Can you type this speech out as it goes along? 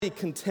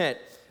content.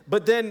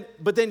 But then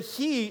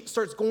he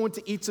starts going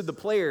to each of the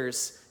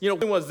players.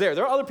 When was there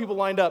are other people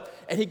lined up,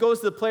 and he goes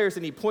to the players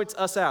and he points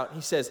us out.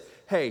 He says,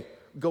 "Hey,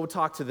 go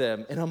talk to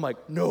them." And I'm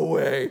like, "No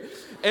way."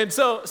 And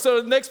so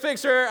next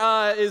picture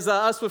is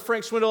us with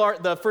Frank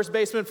Schwindel, the first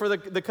baseman for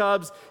the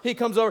Cubs. He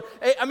comes over.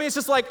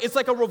 It's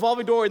like a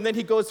revolving door. And then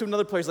he goes to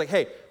another player. He's like,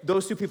 "Hey,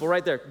 those two people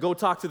right there, go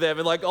talk to them."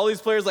 And like all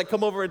these players like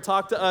come over and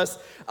talk to us.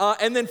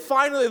 And then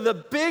finally, the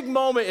big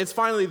moment is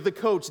finally the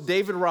coach,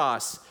 David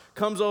Ross,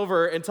 comes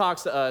over and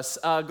talks to us.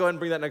 Go ahead and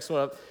bring that next one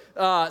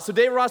up. So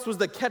David Ross was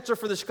the catcher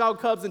for the Chicago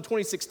Cubs in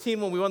 2016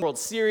 when we won the World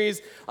Series.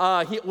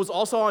 He was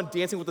also on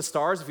Dancing with the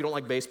Stars. If you don't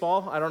like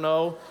baseball, I don't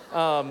know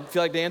if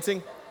you like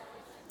dancing.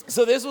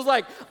 So this was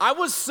like, I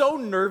was so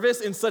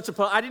nervous in such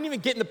a, I didn't even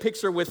get in the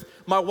picture with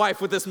my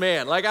wife with this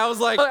man. Like I was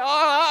like,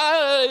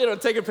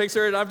 take a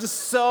picture, and I'm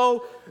just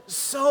so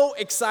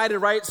excited,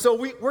 right? So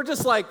we're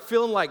just like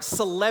feeling like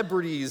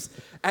celebrities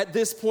at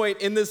this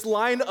point in this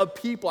line of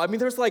people. I mean,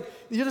 there's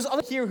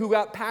other here who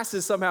got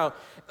passes somehow,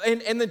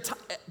 and then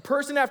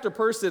person after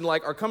person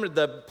like are coming to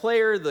the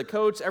player, the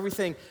coach,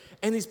 everything,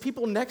 and these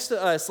people next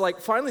to us,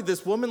 like finally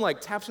this woman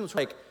like taps me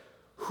like,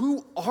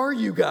 "Who are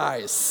you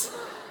guys?"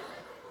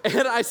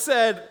 And I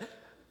said,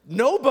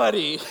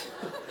 "Nobody.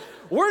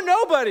 We're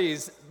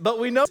nobodies, but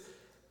we know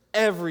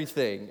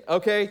everything,"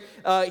 okay?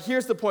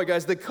 Here's the point,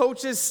 guys. The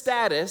coach's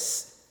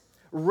status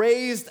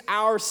raised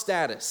our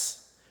status.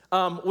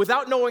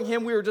 Without knowing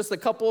him, we were just a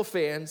couple of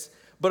fans,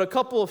 but a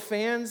couple of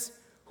fans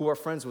who are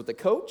friends with the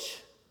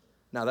coach.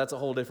 Now, that's a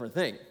whole different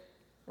thing,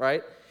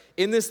 right?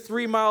 In this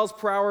 3 miles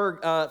per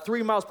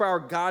hour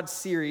God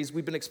series,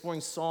 we've been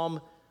exploring Psalm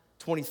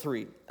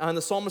 23. And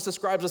the psalmist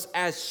describes us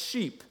as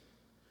sheep.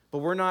 But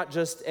we're not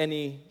just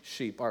any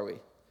sheep, are we?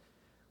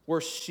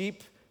 We're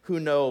sheep who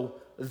know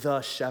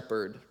the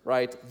shepherd,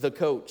 right? The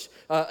coach.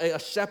 A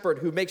shepherd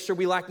who makes sure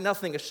we lack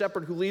nothing. A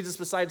shepherd who leads us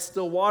beside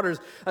still waters.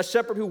 A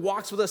shepherd who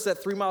walks with us at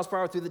 3 miles per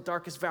hour through the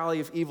darkest valley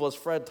of evil, as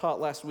Fred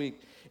taught last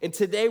week. And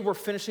today we're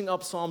finishing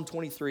up Psalm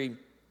 23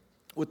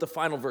 with the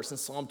final verse in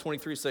Psalm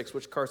 23:6,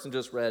 which Carson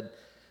just read,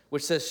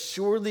 which says,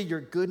 "Surely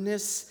your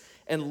goodness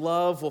and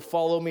love will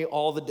follow me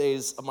all the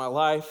days of my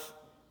life,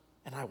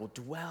 and I will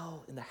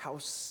dwell in the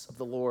house of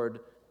the Lord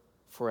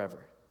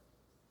forever."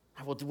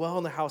 I will dwell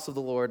in the house of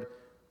the Lord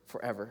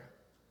forever.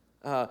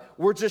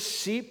 We're just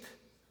sheep,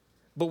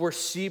 but we're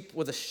sheep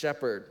with a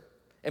shepherd.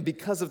 And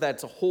because of that,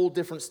 it's a whole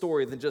different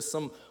story than just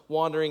some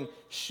wandering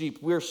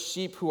sheep. We're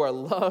sheep who are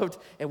loved,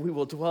 and we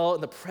will dwell in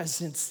the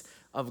presence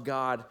of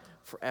God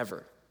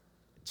forever.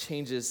 It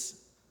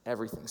changes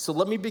everything. So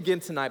let me begin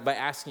tonight by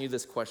asking you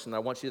this question that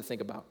I want you to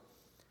think about.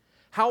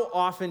 How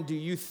often do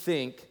you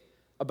think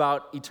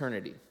about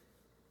eternity?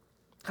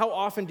 How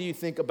often do you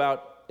think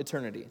about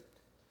eternity?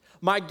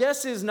 My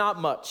guess is not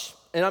much.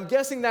 And I'm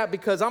guessing that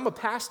because I'm a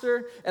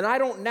pastor and I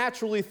don't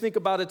naturally think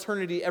about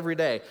eternity every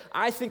day.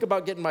 I think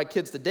about getting my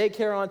kids to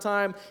daycare on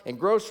time and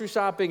grocery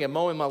shopping and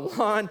mowing my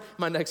lawn,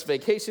 my next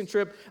vacation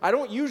trip. I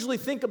don't usually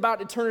think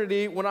about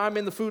eternity when I'm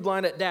in the food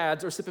line at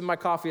Dad's or sipping my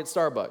coffee at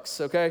Starbucks,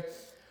 okay?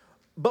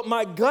 But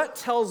my gut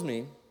tells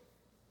me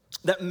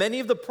that many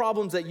of the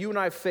problems that you and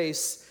I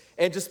face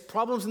and just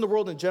problems in the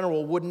world in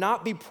general would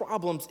not be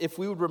problems if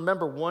we would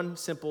remember one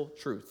simple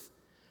truth,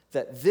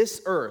 that this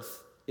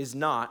earth is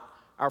not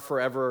our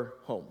forever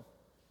home.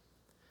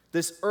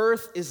 This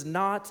earth is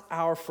not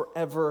our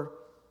forever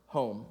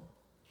home.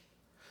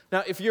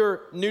 Now, if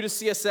you're new to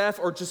CSF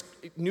or just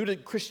new to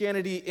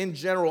Christianity in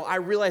general, I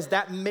realize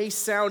that may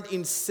sound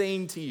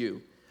insane to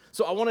you.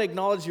 So I want to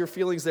acknowledge your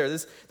feelings there.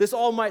 This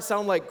all might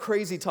sound like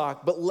crazy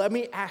talk, but let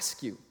me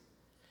ask you,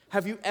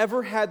 have you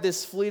ever had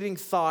this fleeting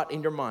thought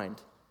in your mind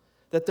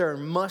that there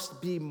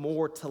must be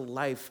more to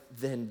life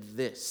than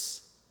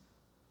this?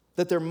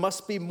 That there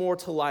must be more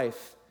to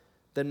life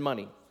than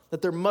money?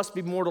 That there must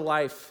be more to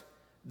life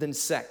than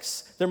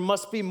sex? There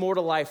must be more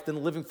to life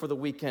than living for the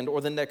weekend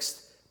or the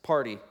next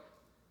party?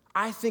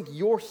 I think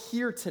you're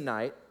here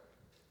tonight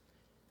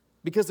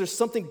because there's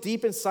something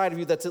deep inside of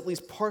you that's at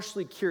least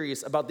partially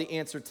curious about the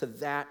answer to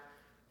that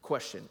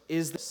question.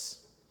 Is this?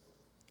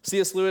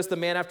 C.S. Lewis, the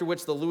man after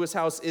which the Lewis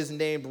House is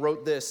named,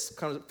 wrote this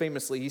kind of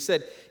famously. He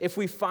said, "If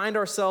we find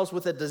ourselves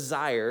with a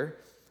desire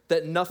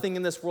that nothing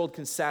in this world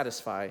can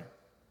satisfy,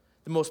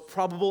 the most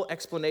probable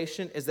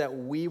explanation is that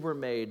we were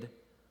made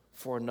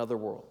for another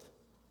world.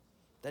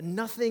 That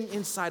nothing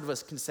inside of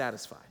us can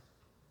satisfy.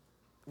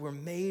 We're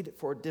made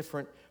for a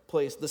different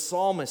place." The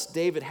psalmist,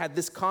 David, had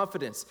this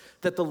confidence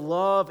that the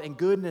love and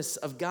goodness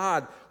of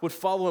God would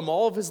follow him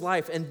all of his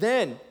life. And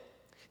then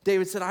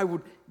David said, "I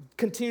would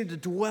continue to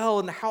dwell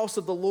in the house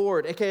of the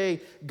Lord,"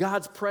 aka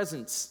God's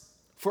presence,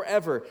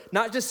 forever.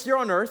 Not just here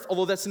on earth,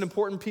 although that's an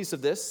important piece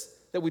of this,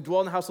 that we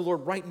dwell in the house of the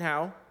Lord right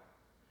now,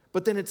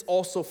 but then it's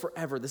also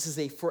forever. This is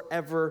a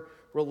forever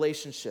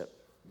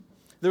relationship.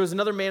 There was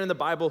another man in the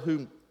Bible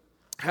who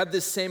had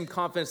this same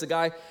confidence, a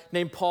guy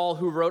named Paul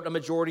who wrote a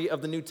majority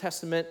of the New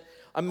Testament.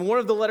 One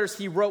of the letters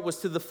he wrote was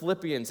to the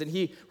Philippians, and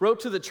he wrote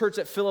to the church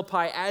at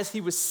Philippi as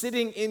he was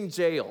sitting in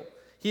jail.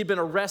 He had been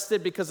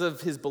arrested because of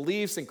his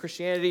beliefs in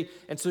Christianity,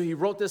 and so he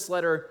wrote this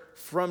letter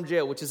from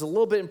jail, which is a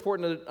little bit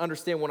important to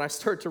understand when I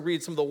start to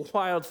read some of the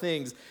wild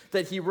things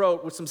that he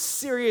wrote with some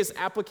serious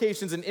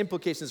applications and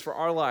implications for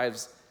our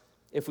lives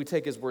if we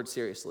take his word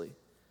seriously.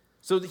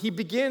 So he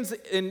begins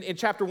in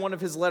chapter 1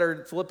 of his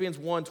letter, Philippians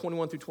 1,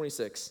 21 through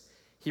 26.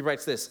 He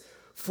writes this,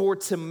 "For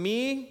to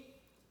me,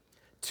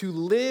 to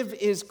live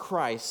is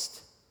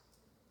Christ,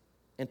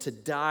 and to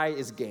die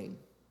is gain."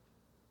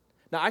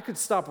 Now, I could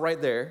stop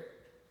right there,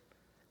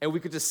 and we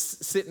could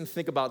just sit and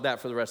think about that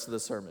for the rest of the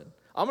sermon.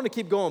 I'm going to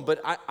keep going, but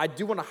I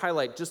do want to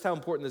highlight just how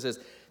important this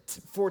is.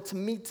 For to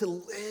me, to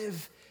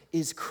live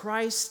is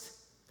Christ,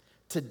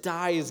 to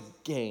die is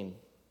gain.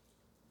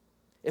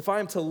 If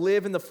I am to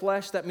live in the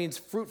flesh, that means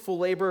fruitful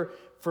labor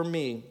for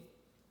me.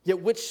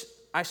 Yet which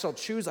I shall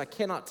choose, I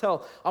cannot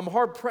tell. I'm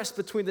hard pressed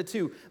between the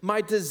two.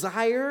 My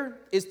desire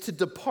is to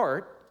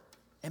depart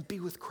and be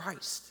with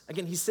Christ.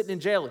 Again, he's sitting in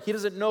jail. He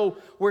doesn't know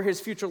where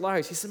his future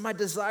lies. He said, my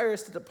desire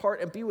is to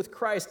depart and be with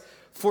Christ,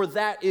 for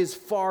that is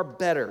far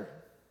better.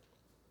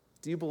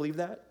 Do you believe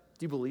that?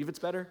 Do you believe it's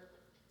better?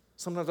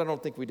 Sometimes I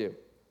don't think we do.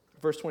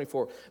 Verse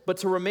 24, but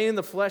to remain in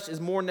the flesh is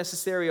more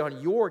necessary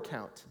on your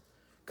account.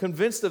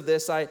 Convinced of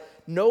this, I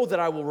know that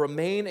I will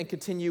remain and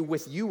continue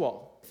with you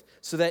all,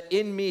 so that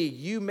in me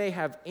you may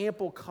have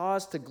ample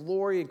cause to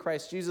glory in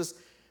Christ Jesus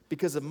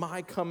because of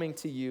my coming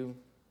to you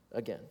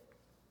again.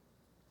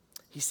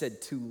 He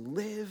said, to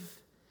live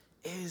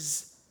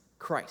is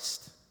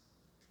Christ.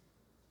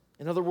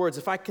 In other words,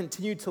 if I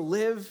continue to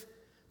live,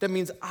 that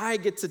means I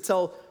get to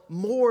tell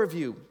more of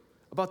you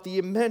about the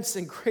immense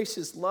and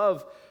gracious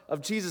love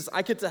of Jesus.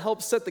 I get to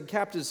help set the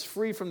captives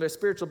free from their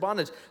spiritual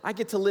bondage. I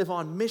get to live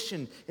on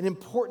mission, an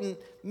important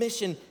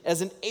mission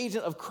as an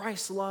agent of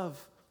Christ's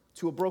love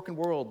to a broken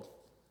world.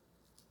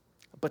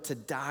 But to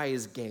die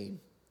is gain,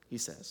 he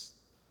says.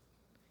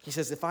 He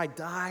says, if I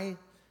die,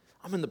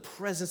 I'm in the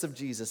presence of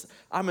Jesus.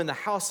 I'm in the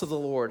house of the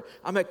Lord.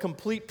 I'm at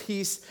complete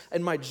peace,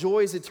 and my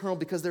joy is eternal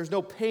because there's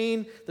no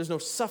pain, there's no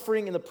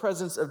suffering in the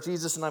presence of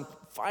Jesus, and I'm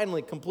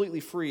finally completely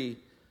free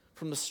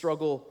from the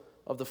struggle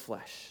of the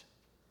flesh.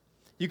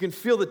 You can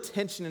feel the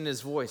tension in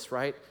his voice,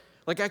 right?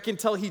 Like I can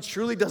tell he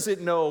truly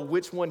doesn't know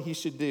which one he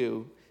should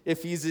do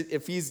if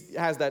he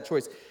has that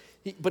choice.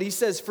 But he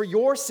says, for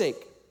your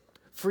sake,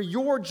 for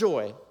your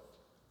joy,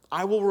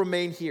 I will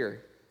remain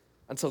here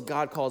until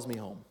God calls me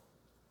home.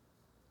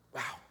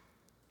 Wow.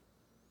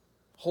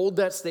 Hold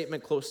that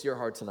statement close to your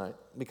heart tonight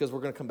because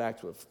we're going to come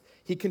back to it.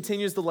 He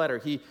continues the letter.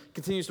 He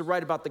continues to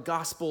write about the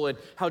gospel and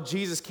how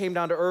Jesus came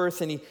down to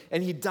earth and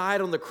he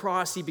died on the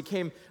cross. He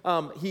became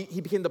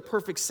the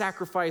perfect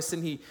sacrifice,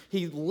 and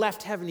he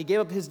left heaven. He gave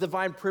up his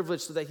divine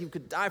privilege so that he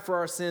could die for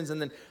our sins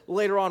and then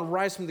later on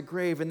rise from the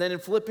grave. And then in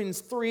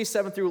Philippians 3,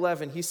 7 through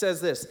 11, he says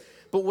this,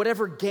 but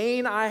whatever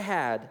gain I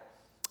had,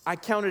 I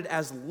counted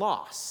as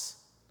loss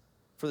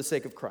for the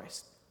sake of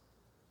Christ.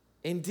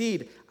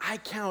 Indeed, I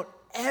count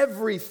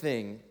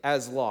everything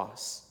as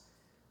loss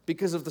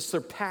because of the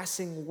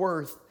surpassing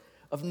worth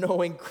of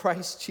knowing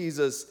Christ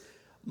Jesus,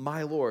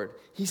 my Lord.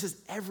 He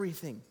says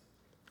everything.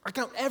 I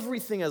count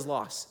everything as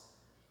loss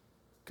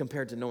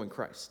compared to knowing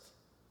Christ,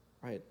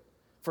 right?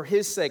 For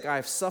his sake, I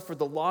have suffered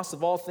the loss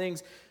of all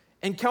things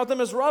and count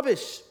them as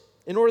rubbish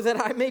in order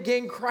that I may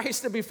gain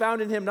Christ and be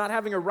found in him, not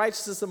having a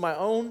righteousness of my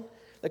own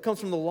that comes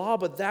from the law,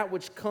 but that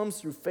which comes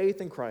through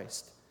faith in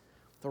Christ,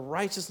 the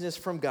righteousness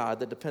from God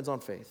that depends on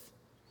faith,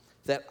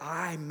 that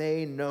I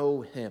may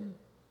know him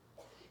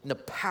in the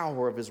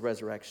power of his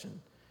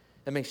resurrection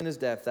and make his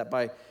death, that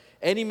by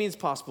any means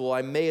possible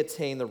I may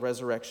attain the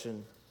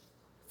resurrection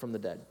from the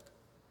dead.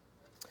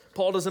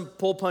 Paul doesn't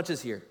pull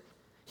punches here.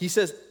 He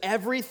says,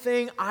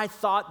 everything I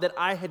thought that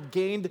I had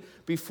gained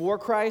before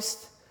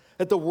Christ,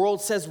 that the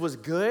world says was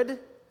good,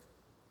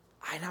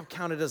 I now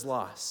count it as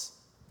loss.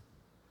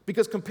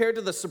 Because compared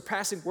to the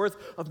surpassing worth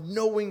of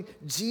knowing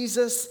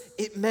Jesus,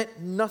 it meant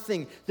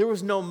nothing. There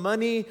was no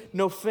money,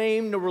 no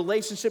fame, no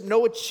relationship,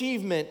 no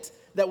achievement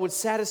that would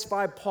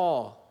satisfy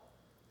Paul.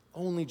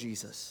 Only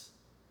Jesus.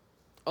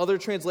 Other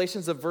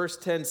translations of verse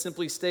 10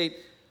 simply state,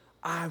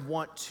 I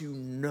want to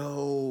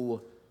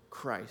know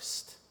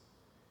Christ.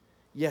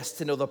 Yes,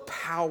 to know the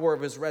power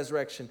of his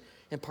resurrection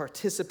and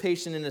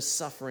participation in his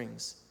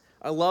sufferings.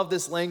 I love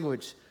this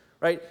language,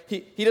 right?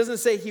 He doesn't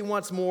say he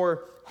wants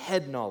more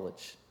head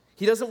knowledge.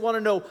 He doesn't want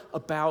to know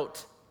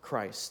about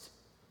Christ.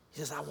 He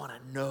says, I want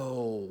to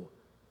know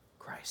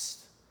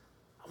Christ.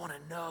 I want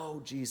to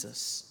know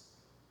Jesus.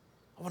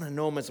 I want to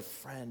know him as a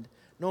friend,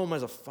 know him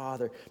as a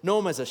father, know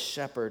him as a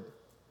shepherd.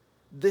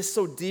 This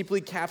so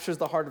deeply captures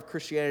the heart of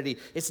Christianity.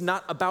 It's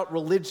not about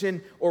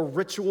religion or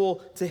ritual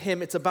to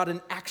him. It's about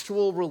an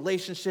actual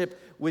relationship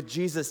with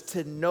Jesus,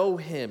 to know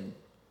him,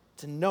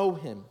 to know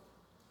him.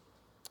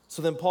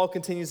 So then Paul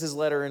continues his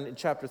letter in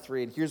chapter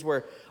 3, and here's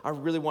where I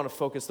really want to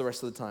focus the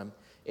rest of the time.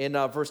 In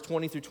verse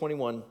 20 through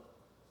 21,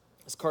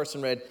 as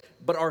Carson read,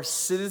 but our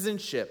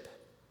citizenship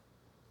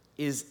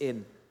is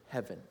in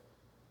heaven.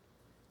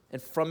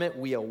 And from it,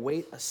 we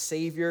await a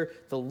Savior,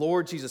 the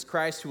Lord Jesus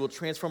Christ, who will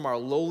transform our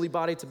lowly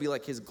body to be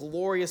like his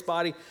glorious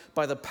body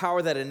by the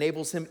power that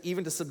enables him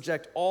even to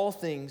subject all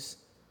things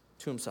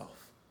to himself.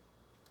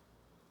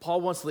 Paul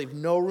wants to leave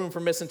no room for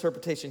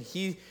misinterpretation.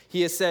 He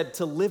has said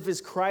to live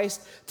is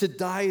Christ, to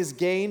die is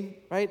gain,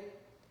 right?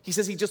 He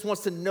says he just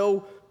wants to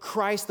know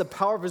Christ, the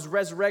power of his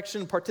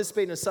resurrection,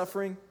 participate in his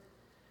suffering.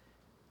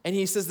 And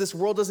he says this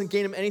world doesn't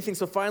gain him anything.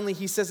 So finally,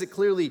 he says it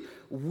clearly,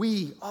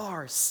 we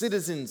are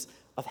citizens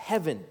of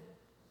heaven.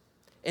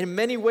 And in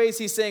many ways,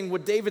 he's saying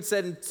what David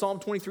said in Psalm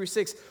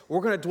 23:6,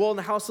 we're going to dwell in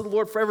the house of the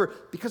Lord forever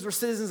because we're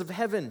citizens of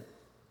heaven.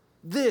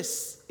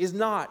 This is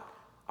not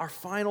our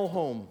final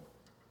home.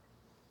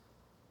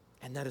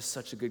 And that is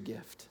such a good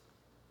gift.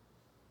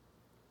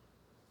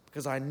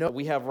 Because I know what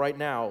we have right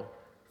now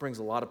brings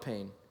a lot of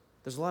pain.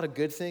 There's a lot of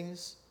good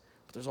things,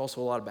 but there's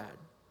also a lot of bad.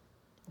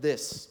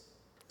 This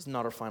is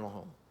not our final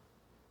home.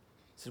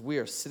 It says we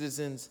are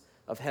citizens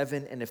of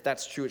heaven, and if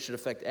that's true, it should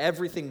affect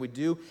everything we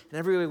do and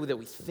every way that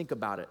we think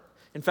about it.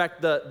 In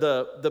fact,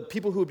 the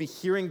people who would be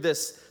hearing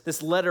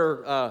this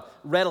letter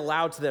read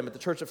aloud to them at the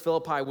church of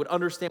Philippi would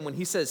understand when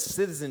he says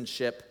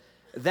citizenship,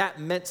 that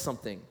meant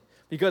something.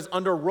 Because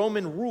under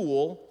Roman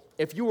rule,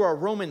 if you were a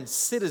Roman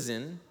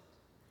citizen,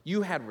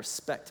 you had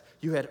respect,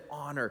 you had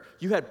honor,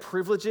 you had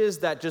privileges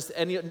that just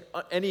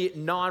any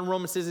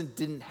non-Roman citizen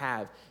didn't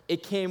have.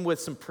 It came with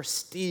some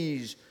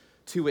prestige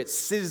to it.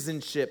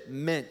 Citizenship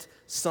meant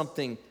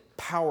something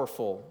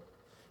powerful.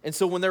 And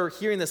so when they were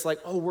hearing this, like,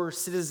 oh, we're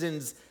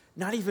citizens,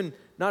 not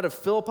of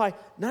Philippi,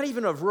 not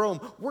even of Rome,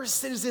 we're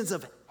citizens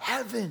of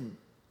heaven.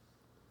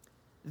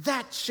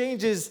 That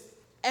changes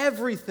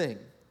everything.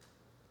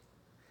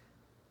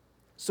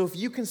 So if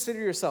you consider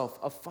yourself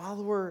a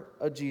follower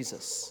of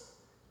Jesus,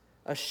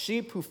 a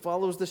sheep who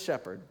follows the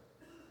shepherd,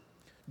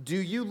 do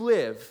you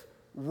live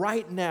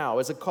right now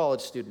as a college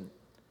student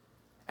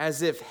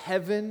as if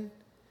heaven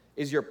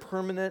is your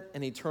permanent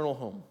and eternal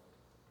home?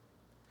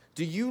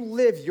 Do you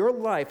live your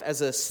life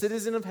as a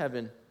citizen of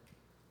heaven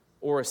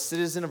or a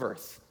citizen of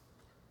earth?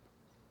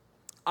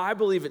 I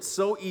believe it's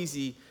so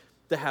easy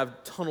to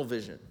have tunnel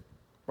vision,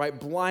 right?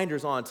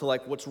 Blinders on to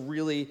like what's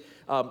really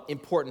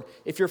important.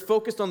 If you're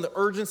focused on the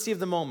urgency of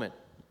the moment,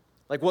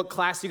 like what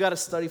class you got to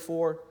study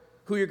for,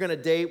 who you're going to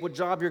date, what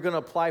job you're going to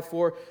apply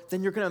for,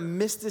 then you're going to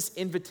miss this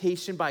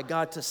invitation by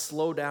God to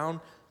slow down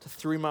to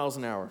 3 miles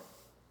an hour.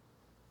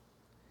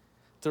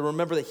 To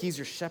remember that he's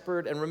your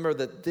shepherd and remember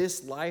that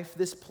this life,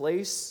 this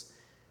place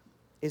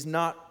is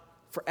not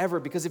forever.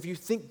 Because if you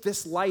think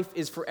this life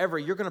is forever,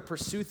 you're going to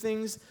pursue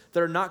things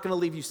that are not going to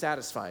leave you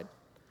satisfied.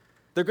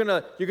 You're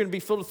going to be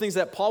filled with things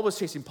that Paul was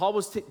chasing. Paul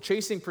was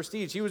chasing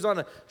prestige. He was on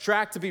a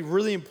track to be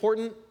really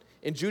important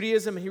in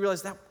Judaism, and he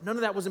realized that none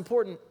of that was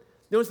important.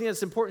 The only thing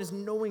that's important is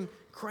knowing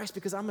Christ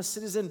because I'm a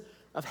citizen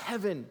of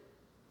heaven,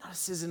 not a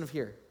citizen of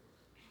here.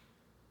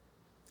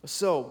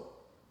 So,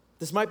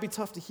 this might be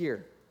tough to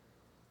hear,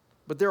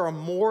 but there are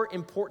more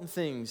important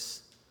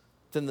things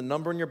than the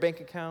number in your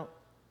bank account,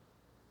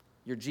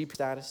 your GP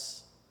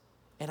status,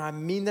 and I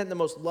mean that in the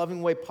most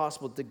loving way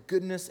possible. The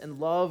goodness and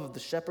love of the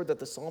shepherd that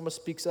the psalmist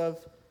speaks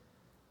of,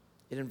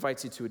 it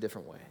invites you to a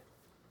different way.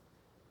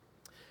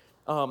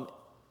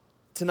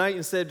 Tonight,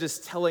 instead of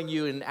just telling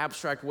you in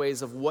abstract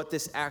ways of what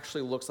this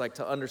actually looks like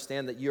to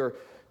understand that you're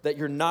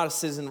not a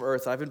citizen of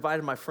earth, I've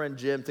invited my friend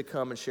Jim to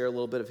come and share a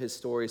little bit of his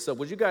story. So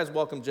would you guys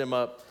welcome Jim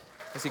up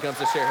as he comes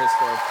to share his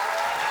story?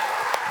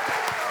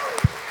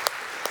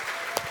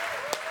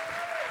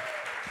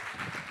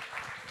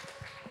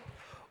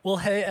 Well,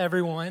 hey,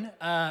 everyone.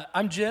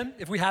 I'm Jim,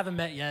 if we haven't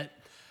met yet.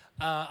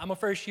 I'm a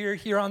first year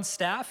here on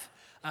staff.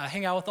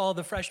 Hang out with all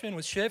the freshmen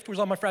with Shift. Where's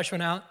all my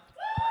freshmen out?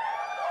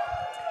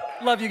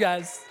 Love you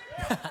guys.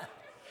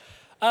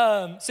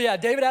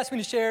 David asked me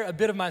to share a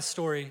bit of my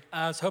story, so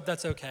I hope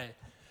that's okay.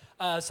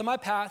 So my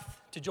path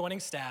to joining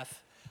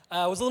staff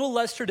was a little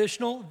less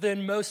traditional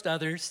than most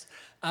others.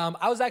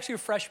 I was actually a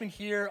freshman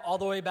here all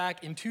the way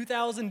back in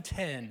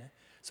 2010.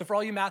 So for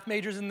all you math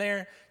majors in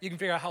there, you can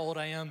figure out how old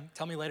I am.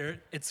 Tell me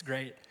later. It's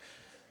great.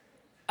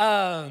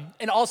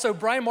 And also,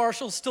 Brian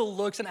Marshall still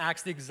looks and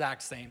acts the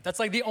exact same. That's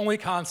like the only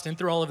constant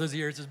through all of those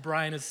years is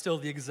Brian is still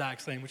the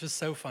exact same, which is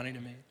so funny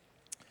to me.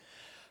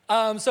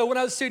 So when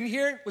I was a student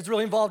here, was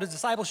really involved in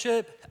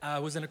discipleship,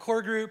 was in a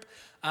core group,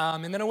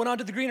 and then I went on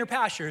to the greener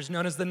pastures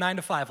known as the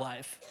 9-to-5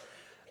 life.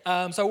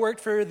 So I worked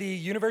for the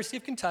University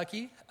of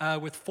Kentucky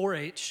with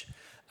 4-H,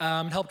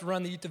 helped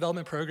run the youth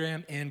development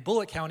program in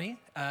Bullitt County,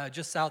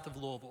 just south of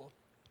Louisville.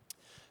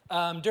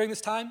 During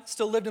this time,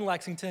 still lived in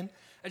Lexington.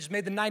 I just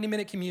made the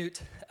 90-minute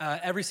commute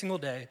every single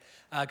day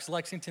because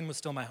Lexington was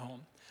still my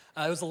home.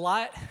 It was a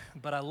lot,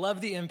 but I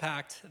loved the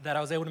impact that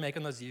I was able to make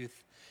on those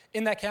youth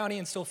in that county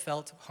and still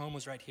felt home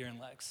was right here in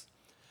Lex.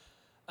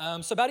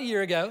 So about a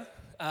year ago,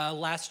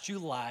 last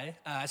July,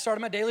 I started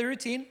my daily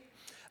routine,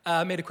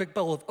 made a quick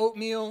bowl of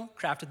oatmeal,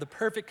 crafted the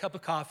perfect cup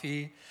of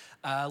coffee,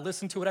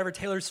 listened to whatever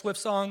Taylor Swift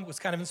song was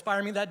kind of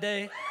inspiring me that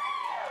day.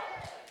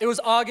 It was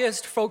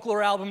August,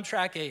 Folklore album,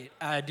 track 8.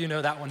 I do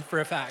know that one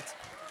for a fact.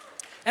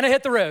 And I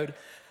hit the road.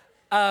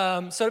 So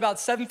at about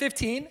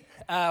 7:15,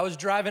 I was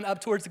driving up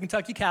towards the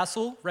Kentucky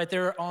Castle, right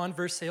there on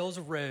Versailles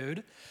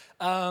Road,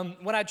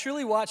 when I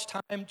truly watched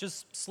time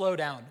just slow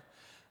down.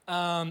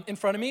 In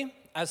front of me,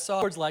 I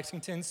saw towards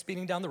Lexington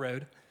speeding down the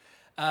road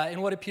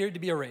in what appeared to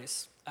be a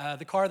race.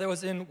 The car that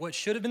was in what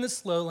should have been the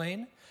slow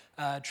lane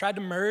tried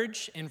to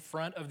merge in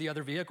front of the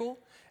other vehicle,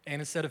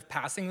 and instead of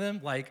passing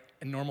them like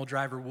a normal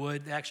driver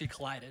would, they actually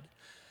collided.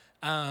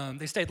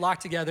 They stayed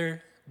locked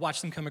together,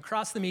 watched them come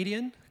across the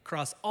median,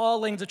 across all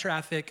lanes of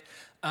traffic,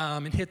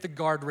 and hit the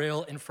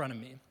guardrail in front of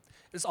me.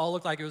 This all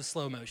looked like it was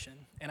slow motion,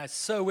 and I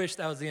so wish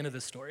that was the end of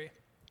this story.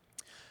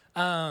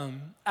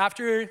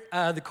 After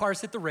the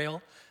cars hit the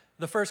rail,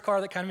 the first car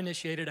that kind of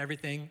initiated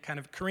everything kind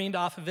of careened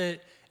off of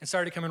it and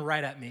started coming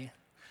right at me.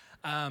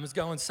 It was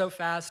going so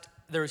fast,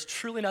 there was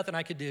truly nothing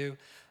I could do.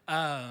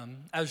 I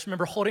just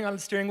remember holding on to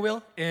the steering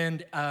wheel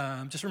and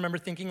just remember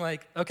thinking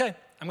like, okay,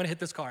 I'm gonna hit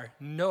this car.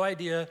 No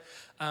idea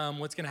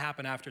what's gonna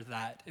happen after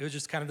that. It was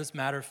just kind of this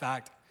matter of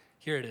fact,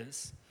 here it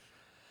is.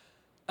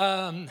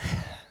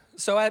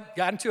 So I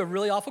got into a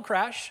really awful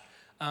crash.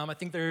 I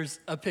think there's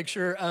a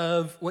picture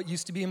of what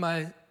used to be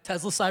my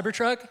Tesla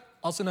Cybertruck,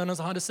 also known as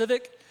a Honda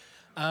Civic.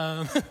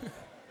 And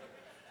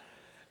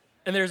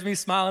there's me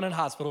smiling in a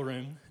hospital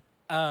room.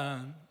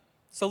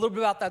 So a little bit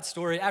about that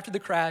story. After the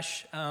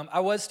crash, I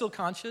was still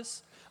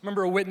conscious. I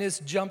remember a witness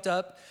jumped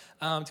up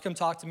to come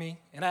talk to me,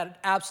 and I had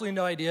absolutely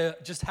no idea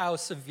just how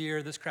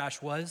severe this crash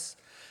was.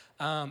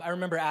 I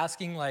remember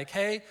asking, like,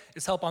 hey,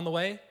 is help on the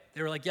way?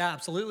 They were like, yeah,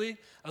 absolutely.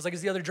 I was like,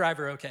 is the other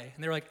driver okay?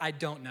 And they were like, I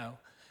don't know.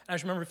 And I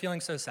just remember feeling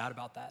so sad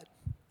about that.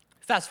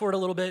 Fast forward a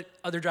little bit,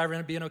 other driver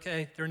ended up being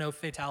okay. There were no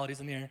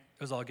fatalities in the air.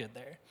 It was all good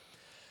there.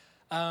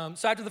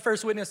 So after the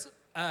first witness,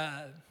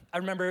 I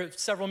remember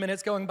several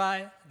minutes going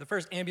by. The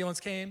first ambulance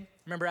came.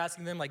 I remember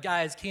asking them, like,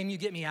 guys, can you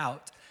get me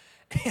out?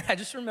 And I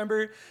just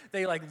remember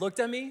they, like,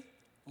 looked at me,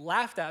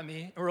 laughed at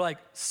me, and were like,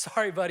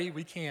 sorry, buddy,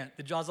 we can't.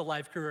 The Jaws of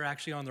Life crew are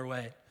actually on their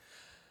way.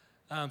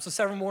 So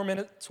several more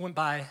minutes went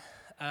by.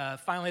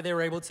 Finally, they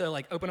were able to,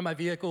 like, open up my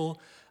vehicle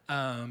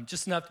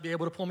just enough to be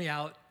able to pull me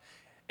out.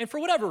 And for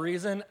whatever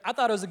reason, I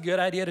thought it was a good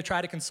idea to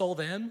try to console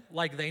them,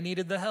 like they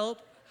needed the help.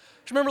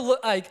 Just remember,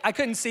 like, I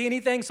couldn't see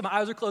anything, so my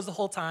eyes were closed the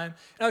whole time.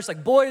 And I was just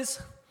like,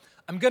 boys,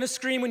 I'm gonna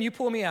scream when you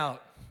pull me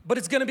out, but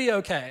it's gonna be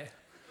okay.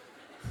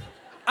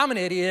 I'm an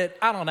idiot,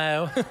 I don't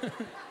know.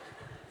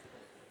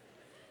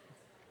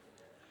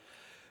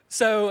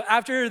 So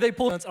after they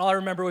pulled, all I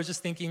remember was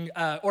just thinking,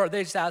 or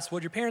they just asked,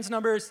 what are your parents'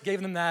 numbers?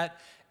 Gave them that,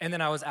 and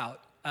then I was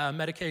out.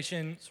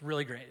 Medication is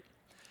really great.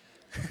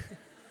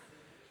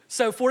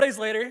 So 4 days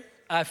later,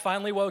 I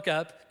finally woke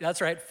up.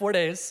 That's right, 4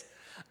 days.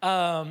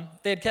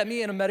 They had kept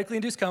me in a medically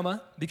induced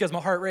coma because my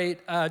heart rate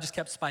just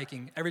kept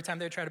spiking. Every time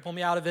they would try to pull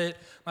me out of it,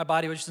 my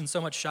body was just in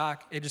so much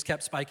shock, it just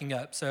kept spiking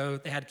up. So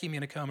they had to keep me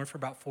in a coma for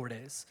about 4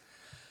 days.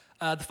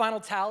 The final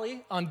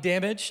tally on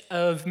damage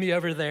of me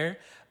over there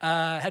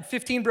had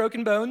 15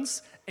 broken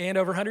bones and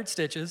over 100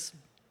 stitches.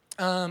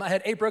 I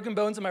had 8 broken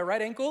bones in my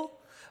right ankle,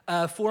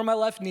 4 in my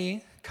left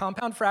knee,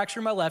 compound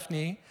fracture in my left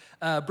knee,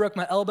 broke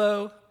my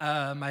elbow,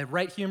 my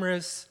right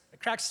humerus, a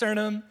cracked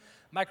sternum,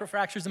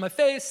 microfractures in my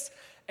face,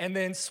 and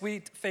then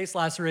sweet face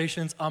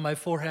lacerations on my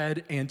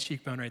forehead and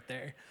cheekbone right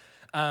there.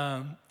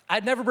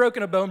 I'd never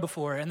broken a bone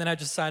before, and then I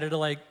decided to,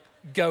 like,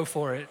 go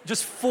for it.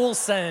 Just full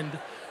send,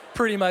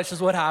 pretty much,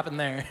 is what happened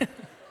there.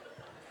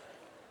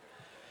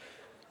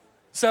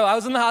 So I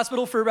was in the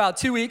hospital for about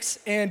 2 weeks,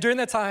 and during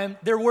that time,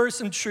 there were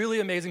some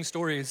truly amazing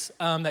stories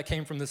that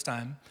came from this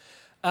time.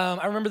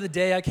 I remember the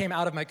day I came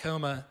out of my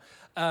coma,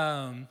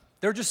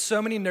 there were just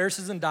so many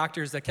nurses and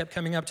doctors that kept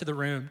coming up to the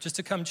room just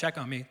to come check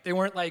on me. They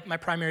weren't like my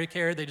primary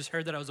care, they just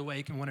heard that I was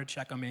awake and wanted to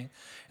check on me.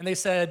 And they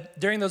said,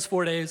 during those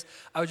 4 days,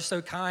 I was just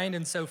so kind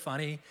and so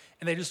funny,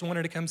 and they just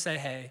wanted to come say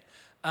hey.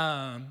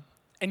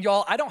 And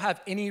y'all, I don't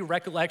have any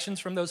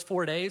recollections from those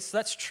 4 days, so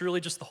that's truly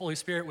just the Holy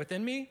Spirit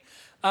within me,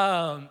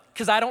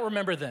 because I don't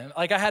remember them.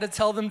 Like, I had to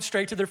tell them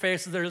straight to their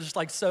faces. They're just,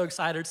 like, so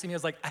excited to see me. I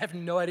was like, I have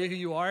no idea who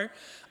you are.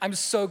 I'm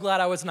so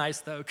glad I was nice,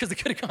 though, because it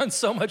could have gone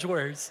so much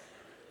worse.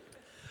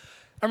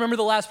 I remember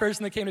the last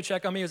person that came to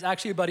check on me was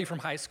actually a buddy from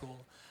high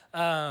school.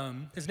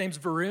 His name's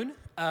Varun.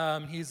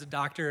 He's a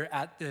doctor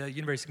at the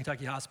University of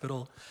Kentucky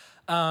Hospital.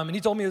 And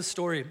he told me this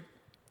story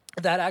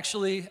that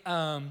actually,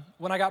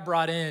 when I got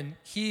brought in,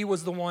 he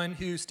was the one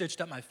who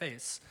stitched up my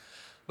face.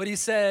 But he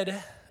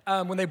said,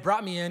 when they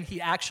brought me in, he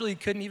actually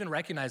couldn't even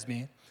recognize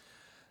me.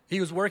 He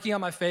was working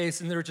on my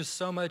face, and there was just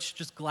so much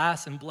just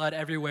glass and blood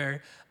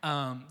everywhere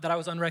that I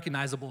was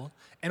unrecognizable.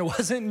 And it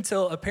wasn't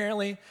until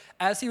apparently,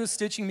 as he was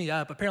stitching me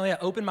up, apparently I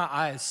opened my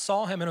eyes,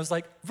 saw him, and was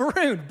like,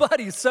 Varun,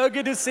 buddy, so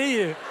good to see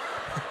you.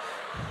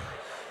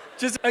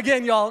 Just,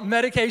 again, y'all,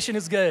 medication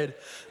is good.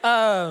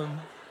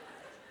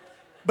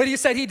 But he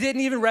said he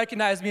didn't even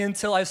recognize me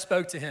until I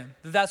spoke to him.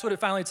 That's what it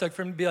finally took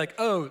for him to be like,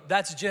 oh,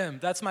 that's Jim,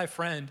 that's my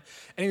friend.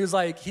 And he was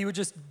like,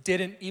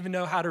 didn't even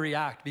know how to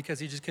react because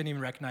he just couldn't even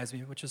recognize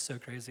me, which is so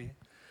crazy.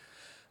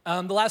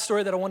 The last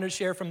story that I wanted to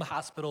share from the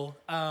hospital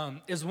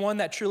is one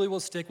that truly will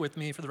stick with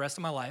me for the rest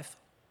of my life.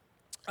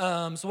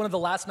 So one of the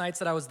last nights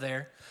that I was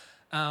there,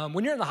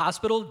 When you're in the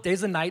hospital,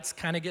 days and nights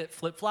kind of get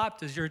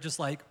flip-flopped as you're just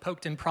like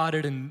poked and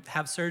prodded and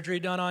have surgery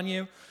done on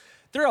you.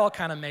 They're all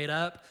kind of made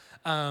up.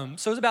 So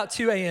it was about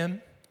 2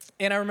 a.m.,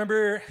 and I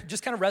remember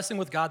just kind of wrestling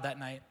with God that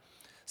night,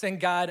 saying,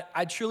 God,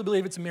 I truly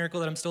believe it's a miracle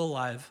that I'm still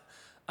alive.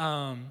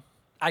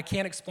 I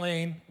can't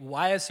explain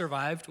why I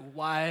survived,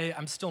 why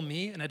I'm still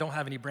me, and I don't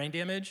have any brain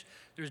damage.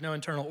 There's no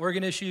internal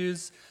organ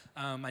issues.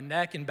 My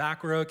neck and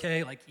back were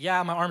okay. Like,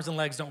 yeah, my arms and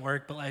legs don't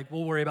work, but like,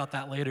 we'll worry about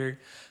that later.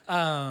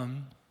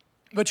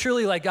 But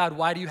truly, like, God,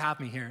 why do you have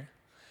me here?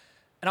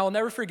 And I will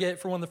never forget,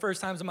 for one of the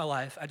first times in my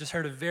life, I just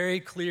heard a very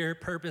clear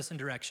purpose and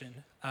direction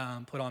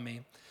put on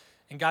me.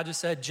 And God just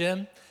said,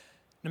 Jim,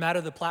 no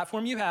matter the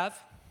platform you have,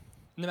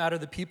 no matter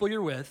the people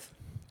you're with,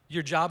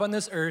 your job on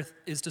this earth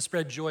is to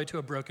spread joy to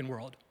a broken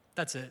world.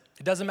 That's it.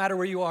 It doesn't matter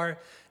where you are. It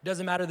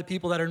doesn't matter the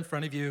people that are in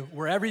front of you.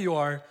 Wherever you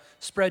are,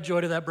 spread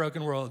joy to that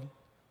broken world.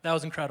 That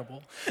was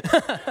incredible.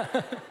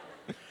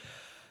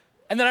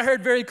 And then I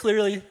heard very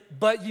clearly,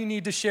 but you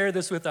need to share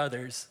this with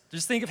others.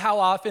 Just think of how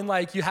often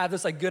like you have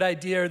this like good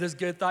idea or this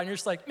good thought, and you're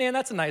just like, man,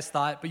 that's a nice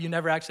thought, but you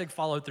never actually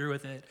follow through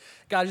with it.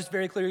 God just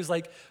very clearly was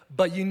like,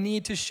 but you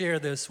need to share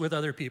this with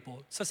other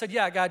people. So I said,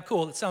 yeah, God,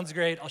 cool, that sounds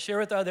great. I'll share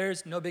with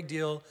others, no big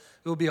deal.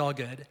 It will be all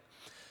good.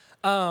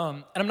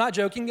 And I'm not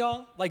joking,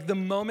 y'all. Like the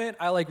moment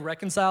I like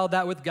reconciled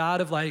that with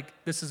God of like,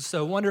 this is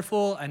so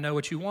wonderful. I know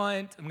what you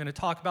want. I'm going to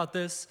talk about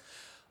this.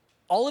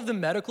 All of the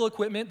medical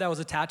equipment that was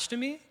attached to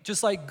me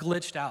just like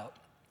glitched out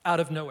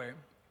of nowhere.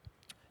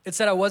 It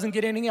said I wasn't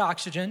getting any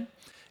oxygen.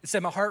 It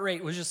said my heart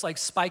rate was just like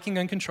spiking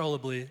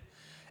uncontrollably.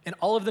 And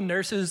all of the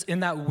nurses in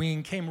that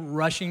wing came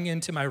rushing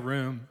into my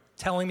room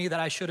telling me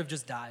that I should have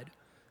just died.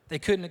 They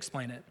couldn't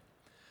explain it.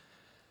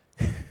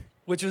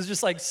 Which was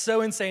just like so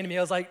insane to me.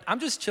 I was like,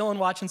 I'm just chilling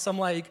watching some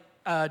like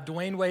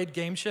Dwayne Wade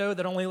game show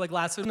that only like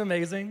lasted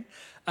amazing.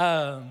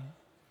 So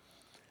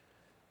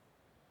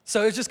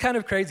it's just kind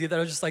of crazy that it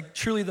was just like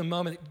truly the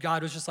moment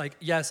God was just like,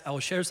 yes, I will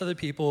share this with other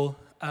people.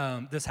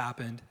 This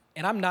happened.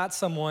 And I'm not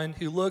someone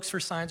who looks for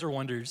signs or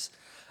wonders.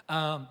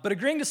 But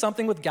agreeing to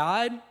something with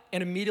God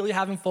and immediately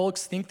having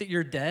folks think that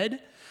you're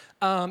dead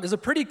is a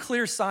pretty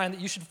clear sign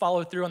that you should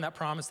follow through on that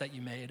promise that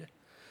you made.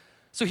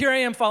 So here I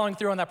am following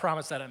through on that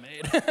promise that I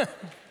made.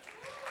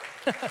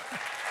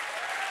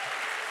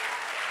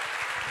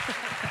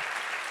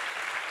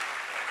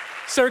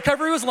 So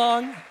recovery was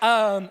long.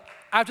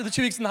 After the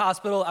 2 weeks in the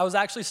hospital, I was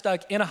actually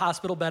stuck in a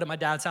hospital bed at my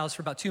dad's house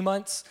for about 2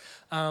 months.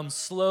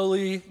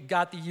 Slowly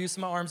got the use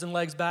of my arms and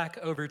legs back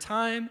over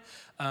time.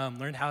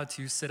 Learned how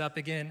to sit up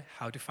again,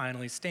 how to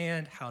finally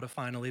stand, how to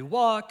finally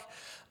walk.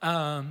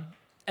 And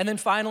then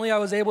finally, I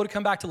was able to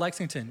come back to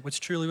Lexington, which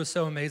truly was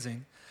so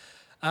amazing.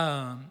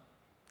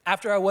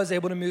 After I was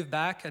able to move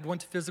back, I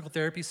went to physical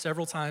therapy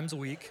several times a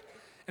week.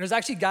 And there's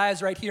actually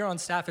guys right here on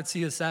staff at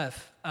CSF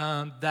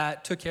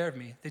that took care of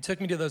me. They took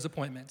me to those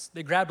appointments.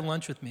 They grabbed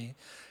lunch with me.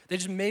 They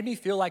just made me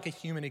feel like a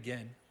human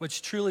again,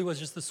 which truly was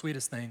just the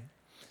sweetest thing.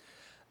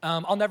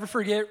 I'll never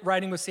forget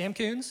riding with Sam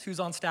Coons, who's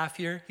on staff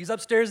here. He's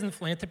upstairs in the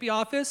philanthropy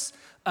office,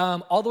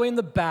 all the way in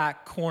the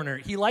back corner.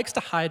 He likes to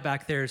hide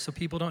back there so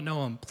people don't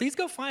know him. Please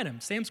go find him.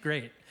 Sam's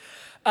great.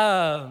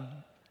 But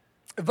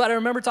I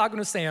remember talking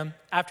to Sam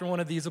after one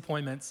of these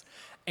appointments,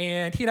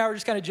 and he and I were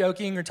just kind of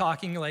joking or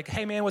talking like,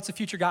 hey man, what's the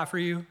future got for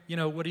you? You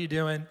know, what are you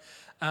doing?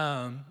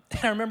 And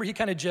I remember he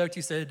kind of joked,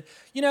 he said,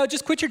 you know,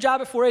 just quit your job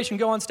at 4-H and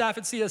go on staff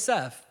at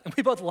CSF. And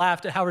we both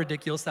laughed at how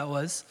ridiculous that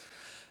was.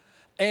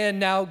 And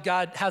now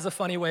God has a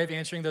funny way of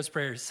answering those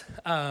prayers,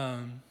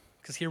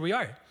 because here we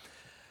are.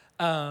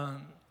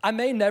 I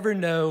may never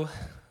know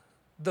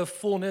the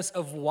fullness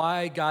of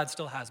why God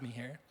still has me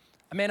here.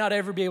 I may not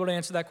ever be able to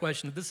answer that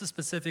question. This is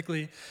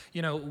specifically,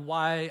 you know,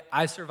 why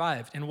I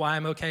survived and why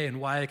I'm okay and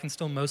why I can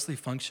still mostly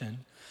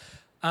function.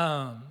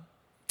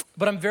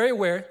 But I'm very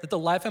aware that the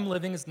life I'm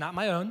living is not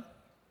my own.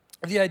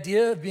 The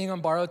idea of being on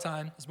borrowed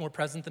time is more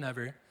present than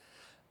ever.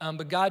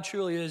 But God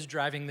truly is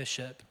driving this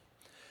ship.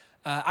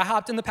 I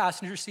hopped in the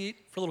passenger seat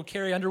for little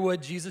Carrie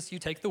Underwood, Jesus, you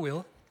take the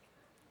wheel.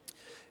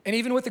 And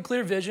even with a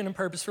clear vision and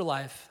purpose for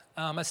life,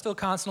 I still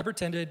constantly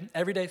pretended.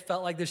 Every day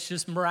felt like this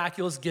just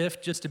miraculous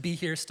gift just to be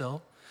here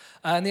still.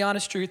 And the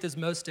honest truth is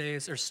most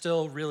days are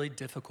still really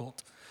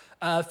difficult.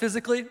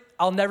 Physically,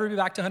 I'll never be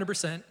back to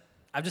 100%.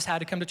 I've just had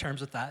to come to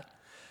terms with that.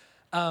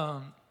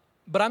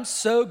 But I'm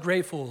so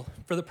grateful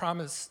for the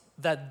promise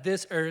that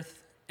this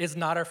earth is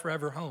not our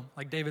forever home,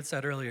 like David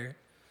said earlier.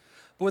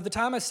 But with the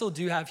time I still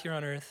do have here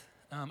on earth,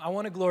 I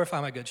want to glorify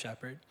my good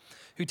shepherd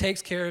who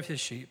takes care of his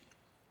sheep.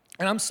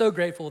 And I'm so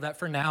grateful that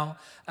for now,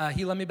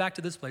 he led me back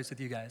to this place with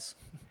you guys.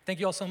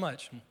 Thank you all so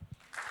much.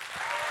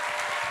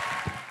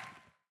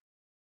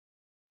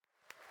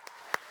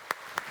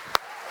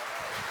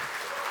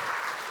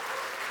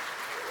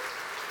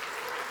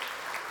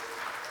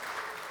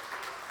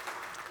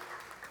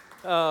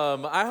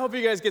 I hope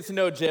you guys get to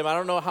know Jim. I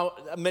don't know how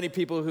many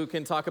people who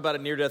can talk about a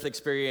near-death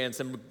experience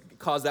and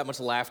cause that much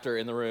laughter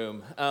in the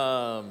room.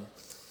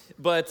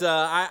 But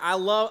I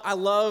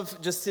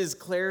love just his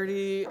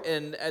clarity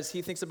and as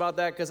he thinks about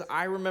that, because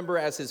I remember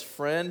as his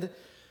friend,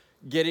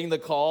 getting the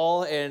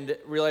call and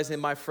realizing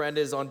my friend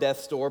is on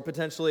death's door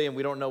potentially, and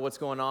we don't know what's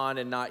going on,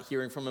 and not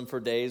hearing from him for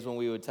days when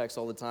we would text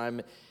all the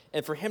time.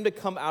 And for him to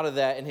come out of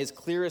that, and his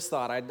clearest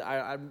thought,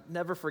 I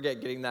never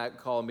forget getting that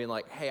call and being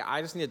like, hey,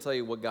 I just need to tell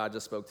you what God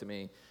just spoke to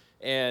me.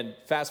 And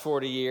fast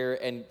forward a year,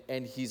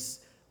 and he's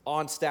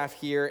on staff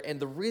here. And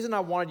the reason I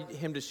wanted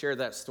him to share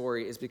that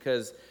story is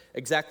because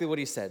exactly what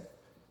he said,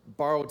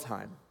 borrowed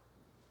time.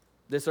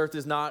 This earth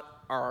is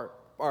not our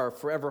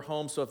forever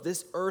home. So if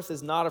this earth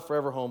is not a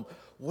forever home,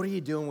 what are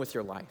you doing with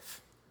your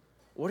life?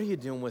 What are you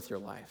doing with your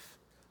life?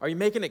 Are you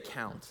making it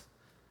count?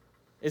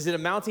 Is it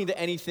amounting to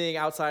anything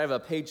outside of a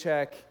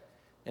paycheck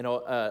and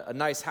a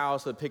nice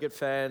house with a picket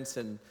fence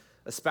and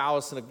a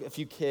spouse and a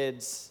few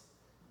kids?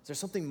 Is there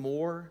something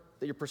more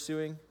that you're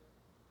pursuing?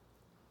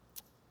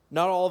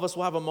 Not all of us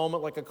will have a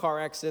moment like a car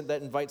accident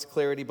that invites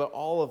clarity, but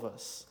all of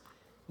us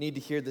need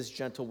to hear this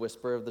gentle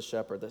whisper of the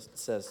shepherd that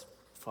says,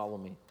 follow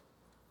me,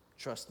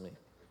 trust me.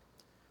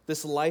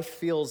 This life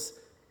feels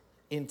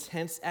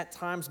intense at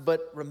times,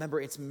 but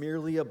remember, it's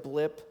merely a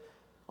blip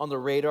on the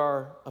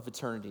radar of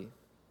eternity.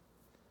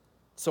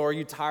 So are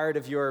you tired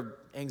of your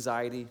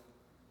anxiety?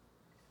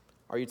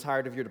 Are you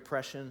tired of your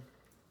depression?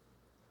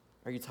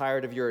 Are you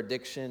tired of your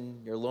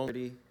addiction, your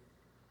loneliness?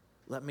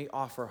 Let me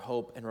offer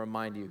hope and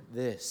remind you,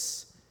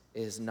 this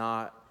is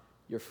not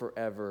your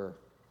forever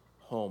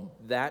home.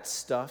 That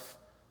stuff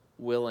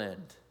will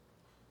end.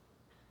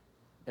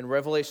 In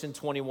Revelation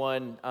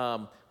 21,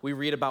 we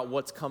read about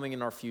what's coming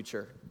in our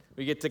future.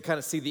 We get to kind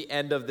of see the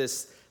end of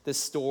this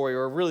story,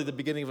 or really the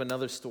beginning of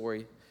another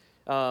story.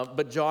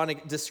 But John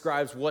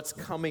describes what's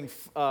coming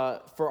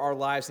for our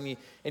lives, and he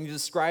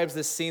describes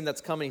this scene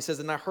that's coming. He says,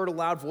 and I heard a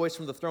loud voice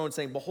from the throne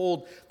saying,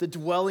 behold, the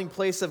dwelling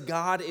place of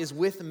God is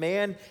with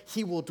man.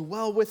 He will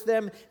dwell with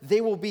them.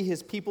 They will be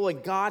his people,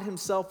 and God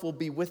himself will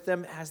be with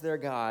them as their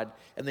God.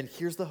 And then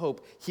here's the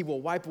hope. He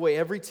will wipe away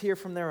every tear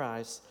from their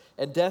eyes,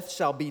 and death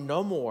shall be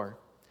no more.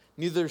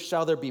 Neither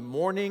shall there be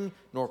mourning,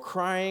 nor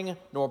crying,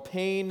 nor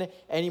pain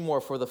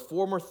anymore, for the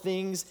former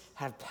things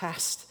have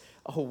passed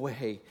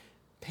away.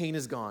 Pain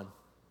is gone,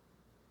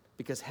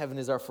 because heaven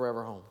is our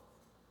forever home.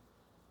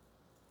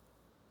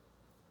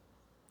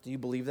 Do you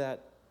believe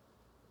that?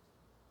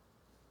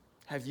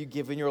 Have you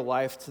given your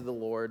life to the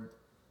Lord?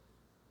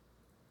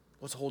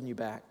 What's holding you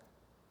back?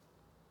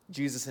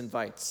 Jesus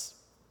invites.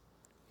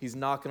 He's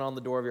knocking on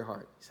the door of your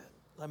heart. He said,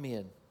 let me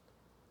in.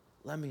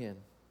 Let me in.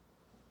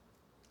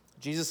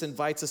 Jesus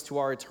invites us to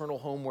our eternal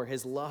home where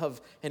his love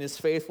and his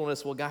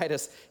faithfulness will guide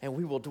us, and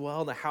we will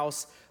dwell in the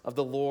house of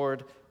the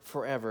Lord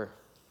forever.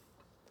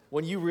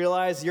 When you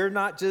realize you're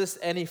not just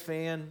any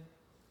fan,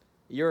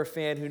 you're a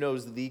fan who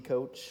knows the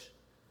coach.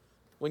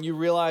 When you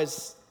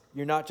realize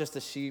you're not just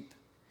a sheep,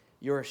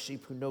 you're a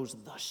sheep who knows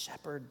the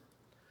shepherd.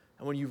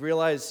 And when you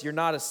realize you're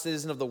not a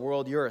citizen of the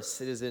world, you're a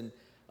citizen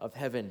of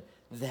heaven,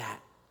 that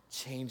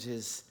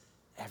changes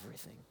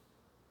everything.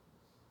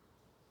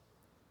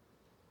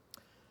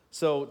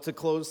 So to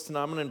close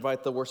tonight, I'm going to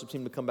invite the worship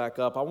team to come back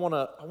up. I want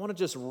to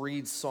just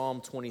read Psalm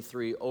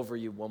 23 over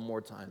you one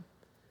more time.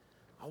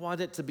 I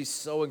want it to be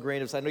so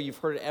ingrained because I know you've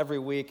heard it every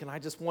week, and I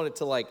just want it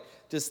to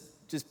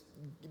just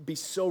be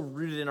so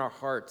rooted in our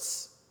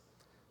hearts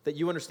that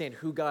you understand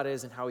who God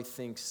is and how he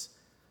thinks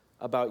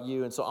about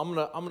you. And so I'm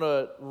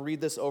gonna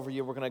read this over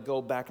you. We're gonna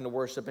go back into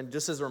worship, and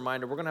just as a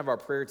reminder, we're gonna have our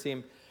prayer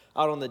team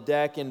out on the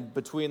deck and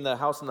between the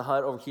house and the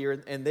hut over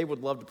here, and they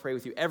would love to pray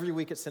with you. Every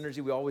week at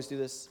Synergy, we always do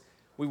this.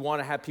 We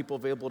want to have people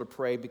available to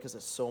pray because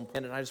it's so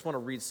important. And I just want to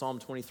read Psalm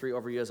 23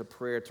 over you as a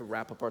prayer to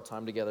wrap up our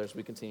time together as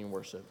we continue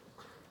worship.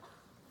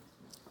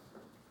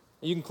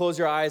 You can close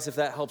your eyes if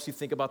that helps you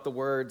think about the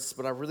words,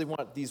 but I really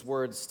want these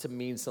words to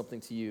mean something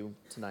to you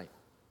tonight.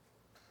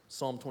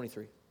 Psalm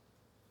 23.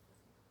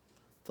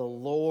 The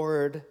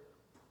Lord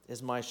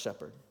is my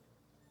shepherd.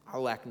 I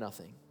lack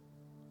nothing.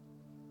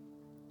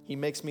 He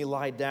makes me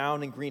lie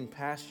down in green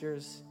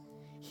pastures.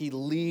 He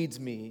leads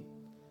me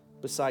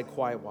beside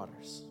quiet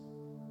waters.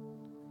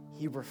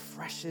 He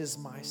refreshes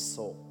my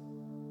soul.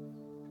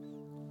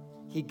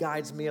 He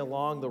guides me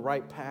along the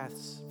right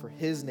paths for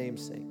his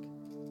name's sake.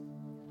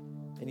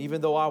 And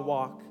even though I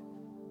walk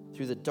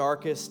through the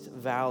darkest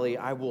valley,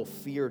 I will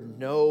fear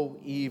no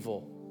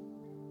evil,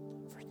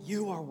 for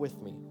you are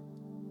with me.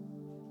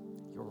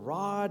 Your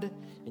rod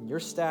and your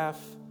staff,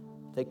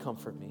 they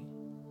comfort me.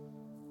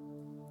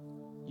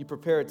 You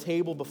prepare a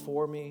table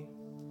before me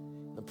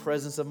in the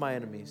presence of my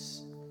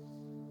enemies.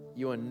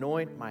 You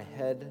anoint my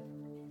head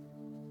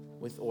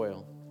with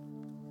oil.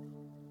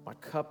 My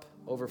cup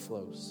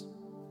overflows.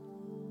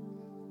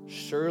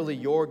 Surely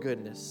your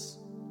goodness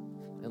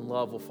and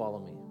love will follow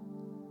me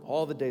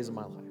all the days of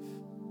my life,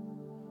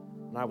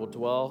 and I will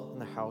dwell in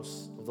the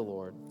house of the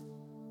Lord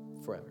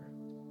forever.